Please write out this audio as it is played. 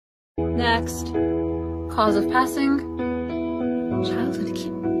Next. Cause of passing. Childhood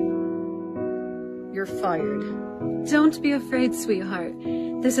key. You're fired. Don't be afraid, sweetheart.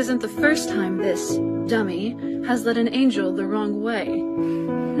 This isn't the first time this dummy has led an angel the wrong way.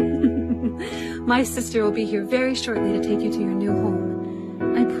 My sister will be here very shortly to take you to your new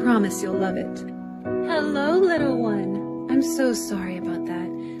home. I promise you'll love it. Hello, little one. I'm so sorry about that.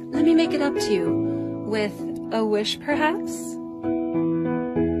 Let me make it up to you. With a wish, perhaps?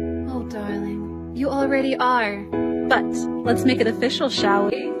 Oh, darling, you already are. But let's make it official, shall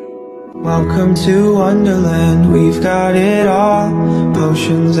we? Welcome to Wonderland, we've got it all.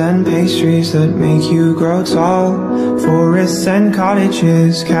 Potions and pastries that make you grow tall. Forests and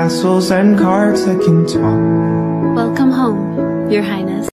cottages, castles and cards that can talk. Welcome home, Your Highness.